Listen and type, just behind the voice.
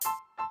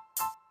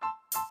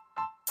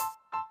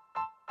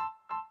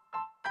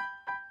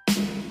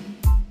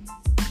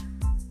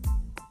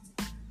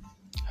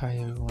Hi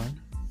everyone,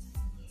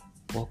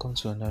 welcome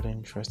to another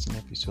interesting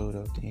episode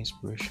of the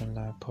Inspiration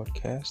Lab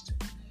podcast,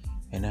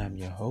 and I'm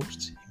your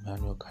host,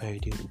 Emmanuel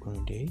Kayode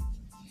Ugunde.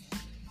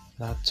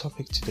 And our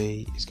topic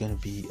today is going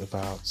to be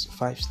about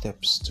 5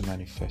 steps to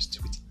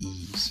manifest with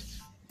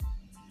ease.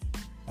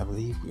 I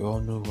believe we all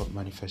know what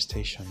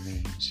manifestation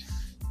means.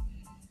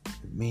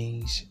 It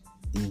means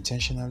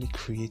intentionally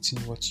creating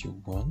what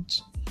you want.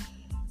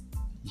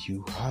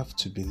 You have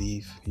to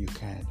believe you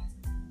can.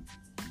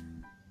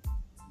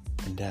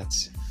 And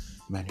that's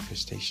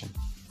manifestation.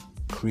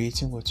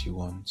 Creating what you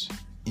want,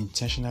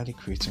 intentionally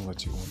creating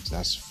what you want.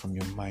 That's from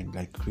your mind,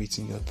 like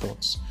creating your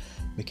thoughts,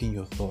 making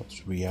your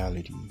thoughts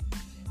reality.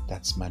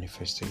 That's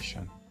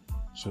manifestation.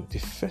 So the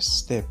first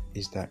step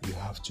is that you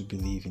have to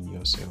believe in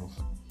yourself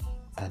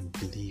and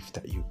believe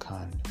that you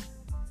can.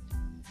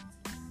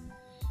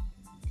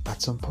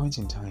 At some point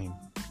in time,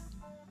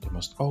 there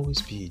must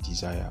always be a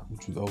desire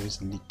which will always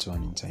lead to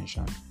an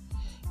intention,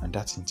 and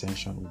that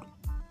intention would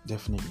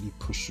definitely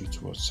push you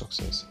towards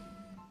success.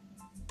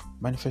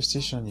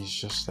 Manifestation is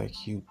just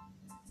like you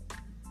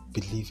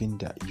believing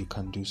that you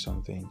can do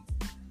something.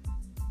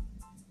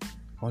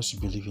 Once you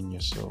believe in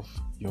yourself,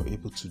 you're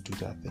able to do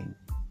that thing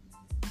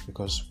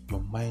because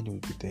your mind will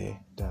be there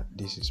that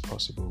this is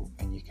possible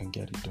and you can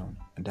get it done.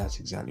 And that's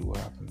exactly what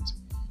happens.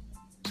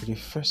 So the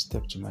first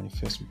step to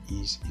manifest with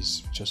ease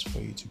is just for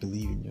you to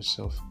believe in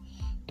yourself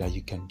that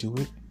you can do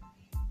it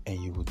and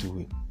you will do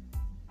it.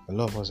 A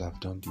lot of us have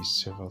done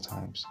this several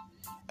times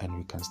and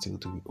we can still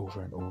do it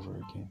over and over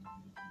again.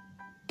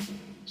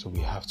 So we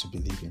have to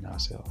believe in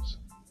ourselves.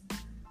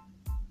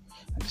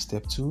 And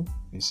step 2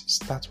 is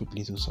start with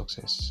little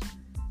success.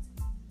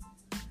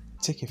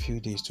 Take a few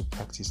days to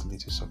practice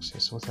little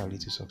success. What are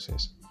little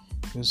success?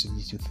 Those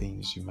little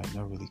things you might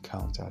not really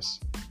count as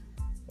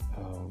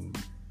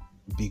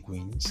big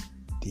wins.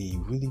 They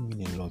really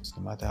mean a lot,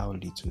 no matter how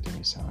little they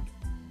may sound.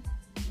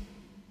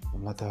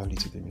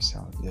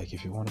 Like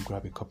if you want to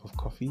grab a cup of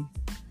coffee,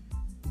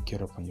 you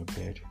get up on your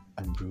bed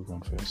and brew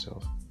one for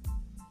yourself.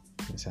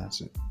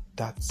 So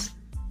that's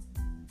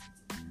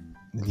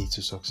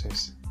little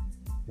success.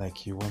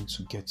 Like you want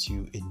to get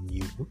you a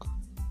new book,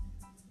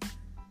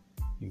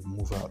 you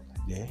move out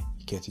there,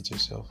 you get it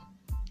yourself.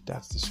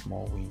 That's the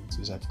small wins.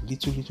 Those are the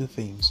little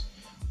things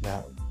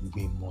that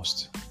we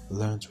must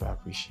learn to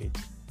appreciate.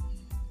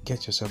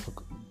 Get yourself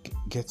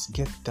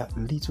get that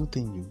little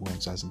thing you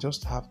want, as in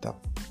just have that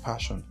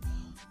passion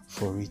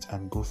for it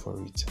and go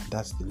for it.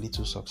 That's the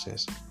little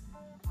success.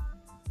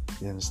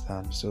 You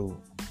understand? So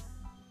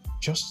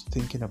just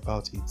thinking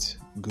about it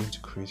going to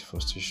create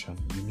frustration.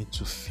 You need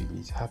to feel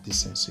it, have the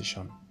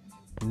sensation,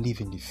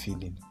 live in the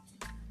feeling.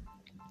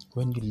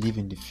 When you live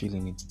in the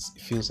feeling, it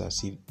feels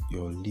as if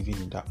you're living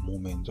in that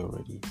moment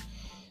already.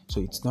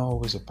 So it's not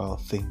always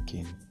about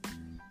thinking,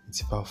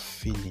 it's about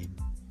feeling.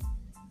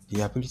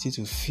 The ability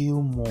to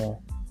feel more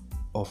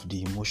of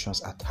the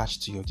emotions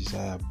attached to your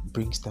desire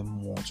brings them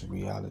more to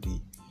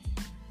reality.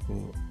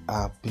 So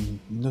I've been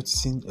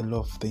noticing a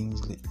lot of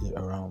things lately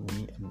around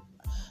me and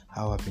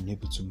how I've been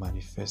able to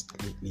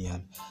manifest lately,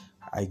 and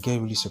I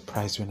get really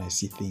surprised when I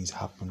see things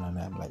happen and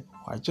I'm like,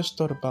 I just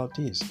thought about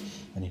this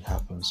and it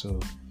happened. So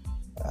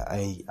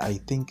I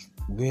think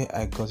where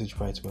I got it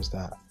right was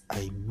that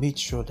I made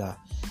sure that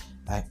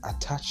I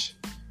attach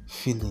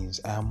feelings.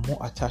 I am more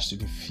attached to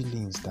the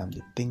feelings than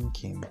the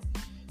thinking,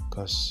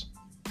 because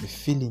the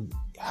feeling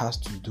has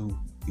to do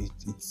it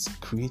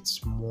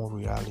creates more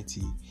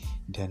reality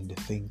than the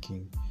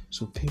thinking.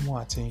 So pay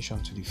more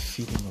attention to the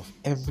feeling of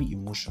every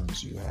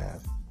emotions you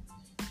have,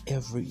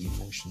 every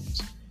emotions.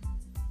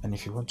 And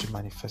if you want to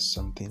manifest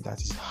something,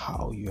 that is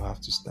how you have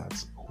to start.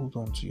 Hold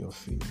on to your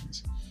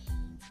feelings.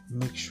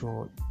 Make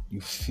sure you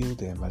feel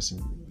them, as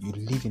in you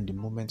live in the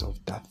moment of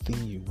that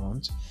thing you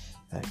want.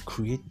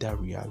 Create that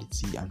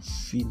reality and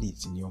feel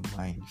it in your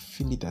mind.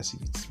 Feel it as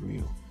if it's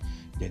real.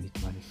 Then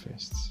it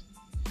manifests.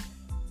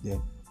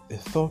 Then the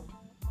third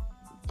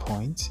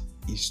point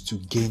is to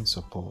gain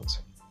support.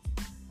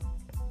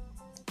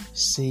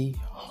 Say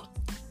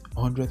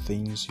 100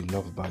 things you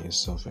love about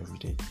yourself every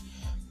day.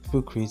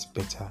 People create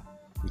better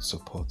with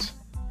support.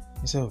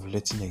 Instead of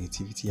letting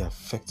negativity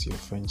affect your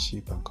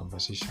friendship and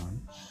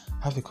conversation,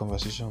 have a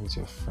conversation with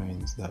your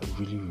friends that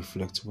really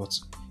reflect what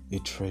a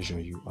treasure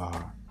you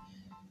are.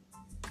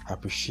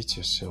 Appreciate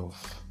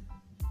yourself.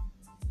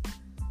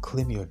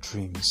 Claim your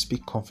dreams.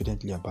 Speak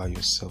confidently about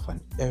yourself,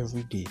 and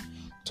every day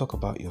talk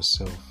about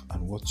yourself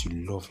and what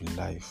you love in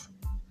life.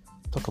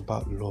 Talk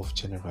about love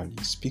generally.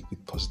 Speak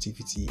with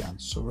positivity and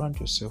surround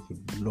yourself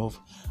with love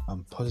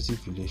and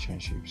positive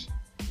relationships.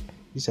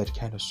 These are the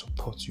kind of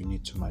support you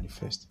need to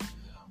manifest.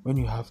 When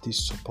you have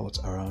this support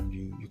around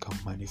you, you can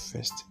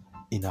manifest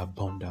in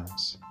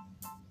abundance.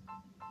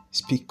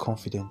 Speak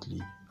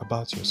confidently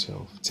about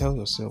yourself. Tell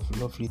yourself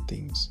lovely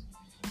things.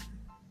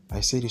 I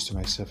say this to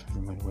myself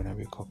every morning when I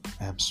wake up.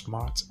 I am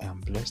smart, I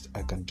am blessed,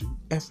 I can do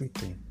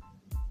everything.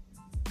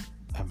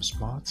 I'm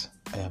smart,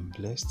 I am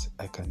blessed,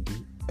 I can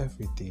do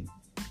everything.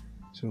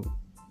 So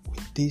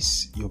with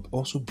this, you're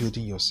also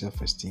building your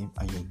self-esteem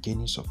and you're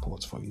gaining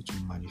support for you to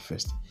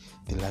manifest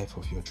the life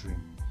of your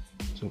dream.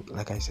 So,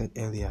 like I said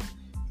earlier,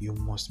 you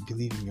must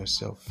believe in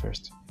yourself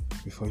first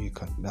before you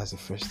can. That's the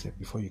first step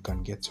before you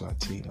can get to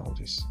attain all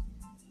this.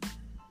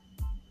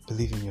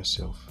 Believe in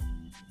yourself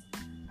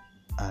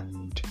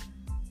and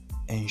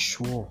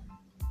ensure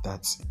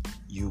that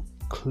you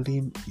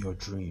claim your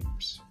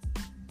dreams.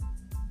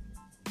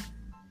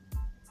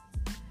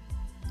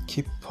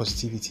 Keep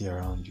positivity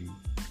around you.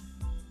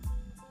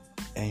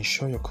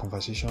 Ensure your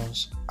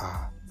conversations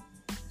are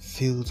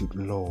filled with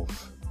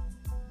love.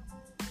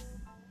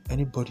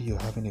 Anybody you're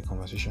having a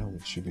conversation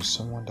with should be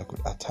someone that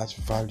could attach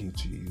value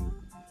to you,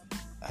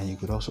 and you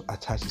could also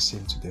attach the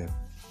same to them.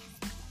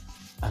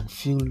 And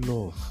feel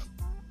love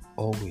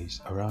always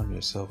around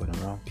yourself and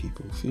around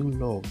people. Feel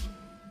love.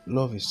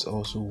 Love is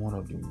also one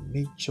of the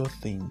major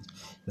things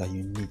that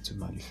you need to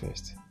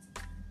manifest.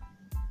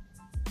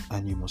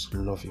 And you must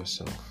love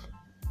yourself.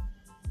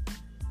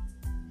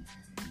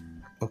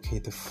 Okay,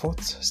 the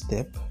fourth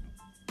step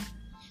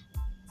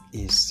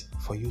is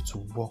for you to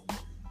work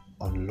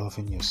on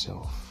loving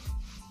yourself.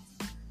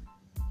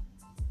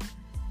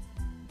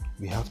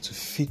 We have to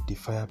feed the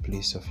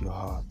fireplace of your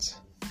heart.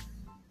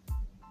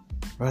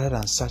 Rather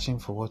than searching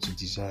for what you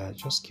desire,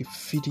 just keep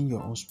feeding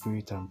your own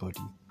spirit and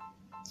body.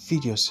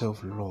 Feed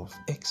yourself love,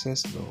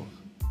 excess love.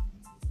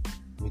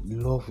 With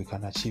love, we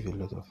can achieve a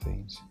lot of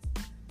things.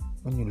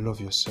 When you love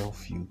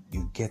yourself, you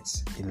get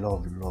a lot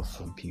of love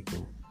from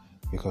people,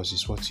 because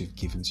it's what you've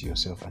given to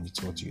yourself and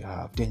it's what you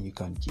have. Then you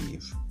can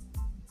give.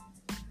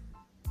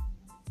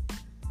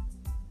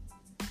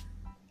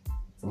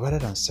 Rather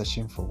than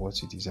searching for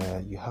what you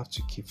desire, you have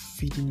to keep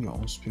feeding your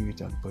own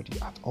spirit and body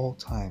at all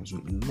times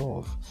with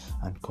love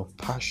and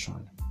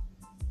compassion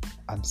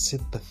and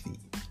sympathy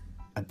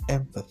and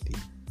empathy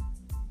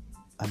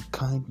and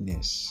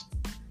kindness.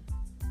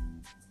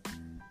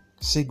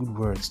 Say good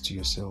words to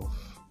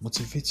yourself.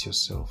 Motivate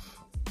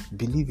yourself.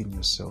 Believe in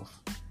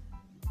yourself.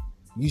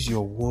 Use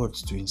your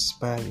words to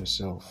inspire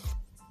yourself.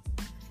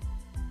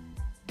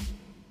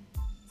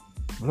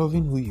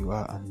 Loving who you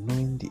are and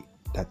knowing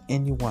that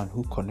anyone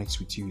who connects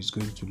with you is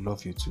going to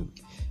love you too.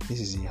 This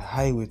is a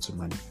highway to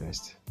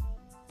manifest.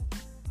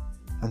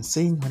 And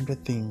saying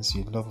 100 things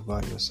you love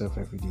about yourself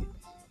every day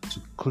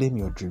to claim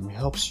your dream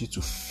helps you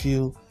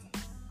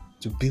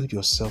to build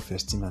your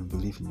self-esteem and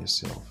believe in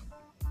yourself.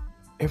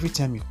 Every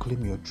time you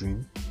claim your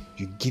dream,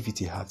 you give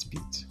it a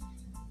heartbeat.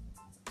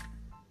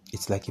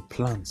 It's like a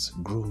plant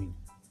growing.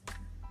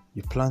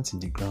 You plant in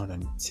the ground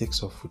and it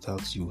takes off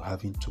without you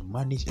having to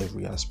manage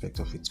every aspect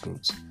of its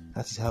growth.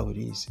 That is how it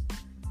is.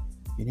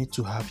 You need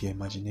to have your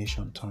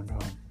imagination turned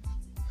on.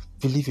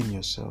 Believe in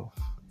yourself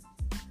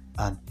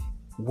and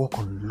work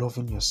on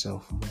loving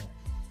yourself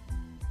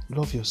more.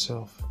 Love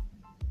yourself.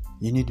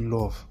 You need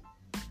love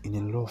in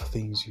a lot of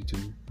things you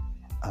do.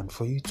 And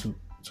for you to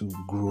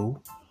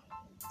grow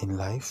in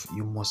life,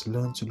 you must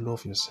learn to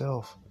love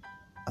yourself.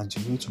 And to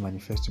be able to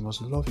manifest, you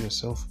must love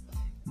yourself.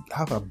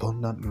 Have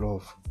abundant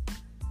love.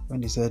 When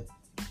they said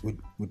with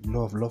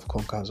love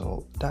conquers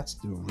all, that's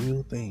the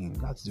real thing.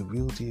 That's the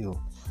real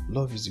deal.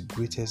 Love is the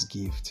greatest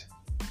gift.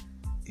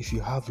 If you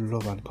have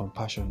love and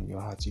compassion in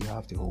your heart, you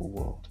have the whole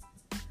world.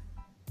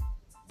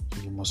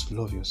 You must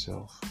love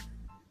yourself.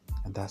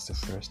 And that's the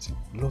first thing.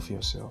 Love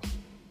yourself.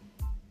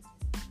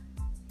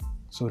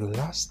 So the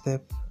last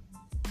step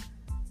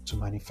to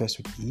manifest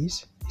with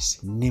ease is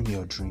name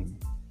your dream.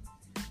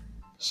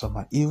 Some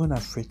are even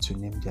afraid to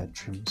name their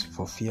dreams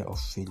for fear of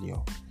failure.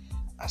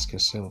 Ask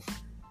yourself,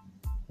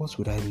 what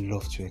would I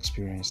love to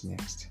experience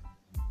next?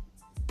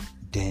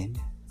 Then,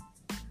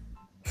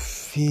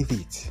 feel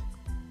it.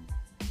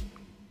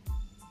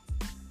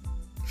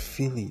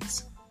 Feel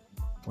it.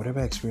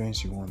 Whatever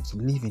experience you want,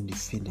 live in the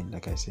feeling,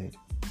 like I said.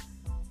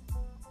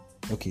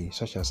 Okay,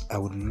 such as, I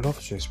would love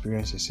to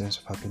experience a sense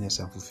of happiness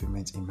and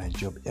fulfillment in my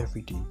job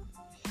every day.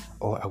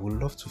 Or I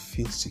would love to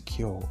feel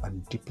secure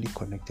and deeply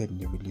connected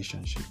in a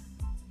relationship.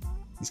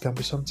 It can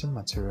be something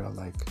material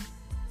like,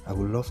 I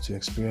would love to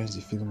experience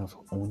the feeling of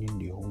owning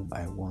the home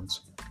I want.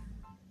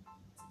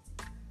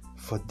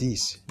 For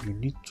this, you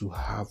need to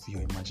have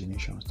your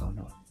imagination turned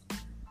on.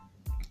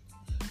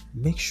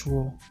 Make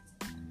sure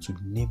to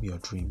name your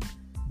dream,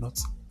 not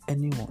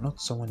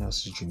someone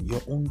else's dream,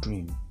 your own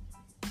dream.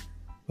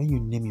 When you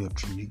name your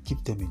dream, you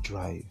give them a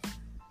drive.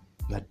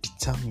 You are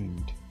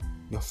determined.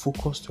 You are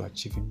focused to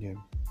achieving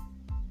them.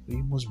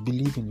 You must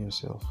believe in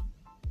yourself.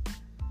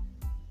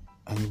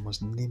 And you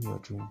must name your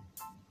dream.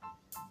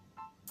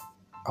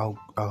 I'll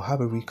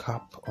have a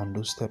recap on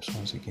those steps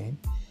once again.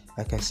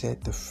 Like I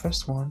said, the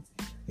first one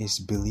is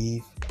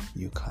believe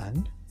you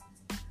can.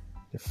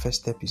 The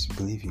first step is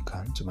believe you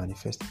can. To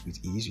manifest with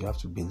ease, you have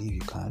to believe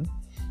you can.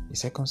 The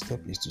second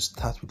step is to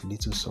start with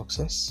little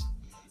success.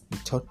 The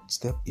third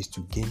step is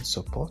to gain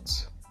support.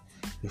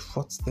 The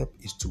fourth step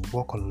is to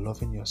work on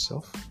loving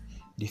yourself.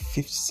 The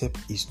fifth step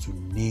is to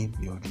name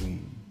your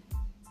dream.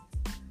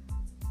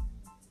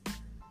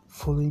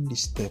 Following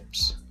these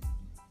steps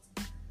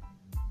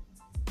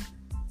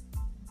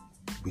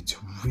with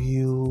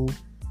real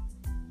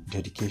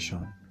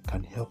dedication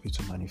can help you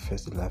to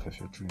manifest the life of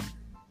your dream.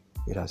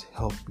 It has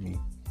helped me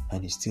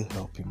and it's still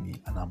helping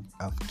me, and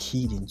I've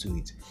keyed into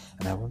it,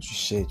 and I want to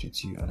share it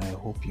with you, and I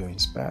hope you're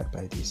inspired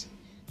by this.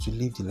 To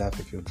live the life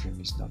of your dream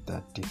is not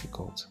that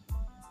difficult.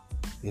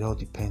 It all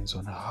depends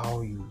on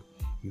how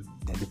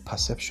the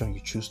perception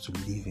you choose to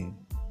live in.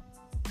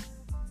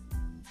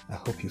 I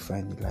hope you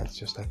find the light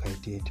just like I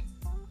did.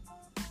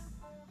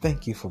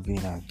 Thank you for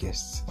being our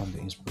guest on the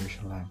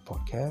Inspiration Line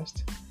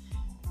podcast.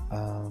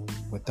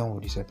 We're done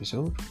with this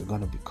episode. We're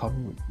going to be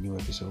coming with a new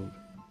episode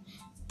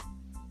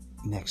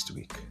next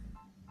week.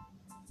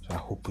 So I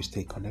hope we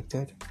stay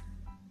connected.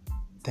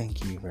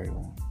 Thank you very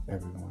much,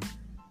 everyone.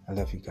 I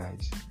love you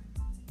guys.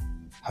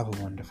 Have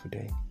a wonderful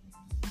day.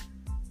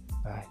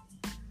 Bye.